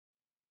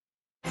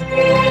What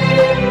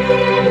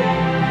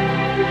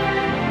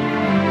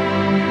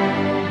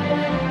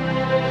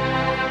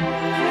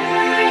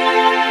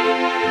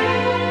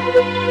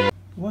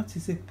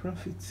is a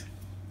profit?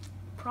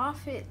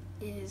 Profit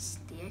is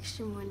the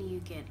extra money you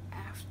get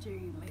after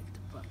you make the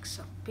book.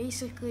 So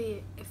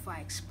basically, if I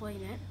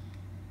explain it,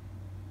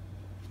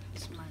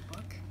 this is my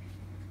book.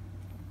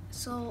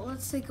 So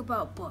let's think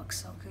about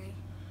books, okay?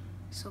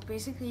 So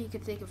basically, you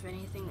could think of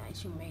anything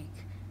that you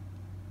make,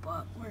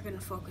 but we're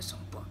gonna focus on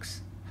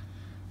books.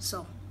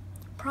 So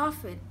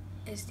profit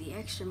is the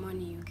extra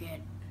money you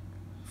get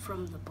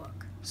from the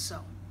book.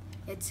 So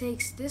it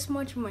takes this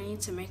much money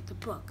to make the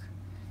book.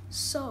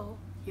 So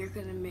you're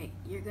gonna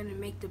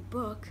make the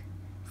book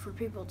for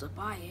people to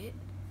buy it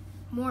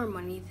more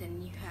money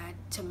than you had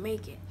to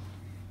make it.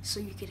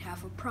 So you could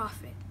have a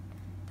profit.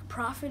 The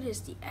profit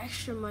is the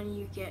extra money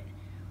you get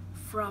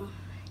from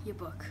your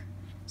book.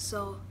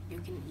 So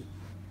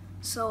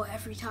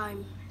every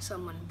time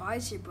someone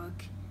buys your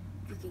book,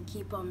 you can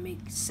keep on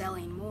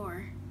selling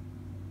more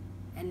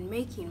and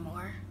making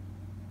more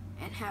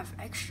and have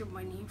extra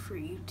money for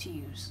you to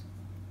use.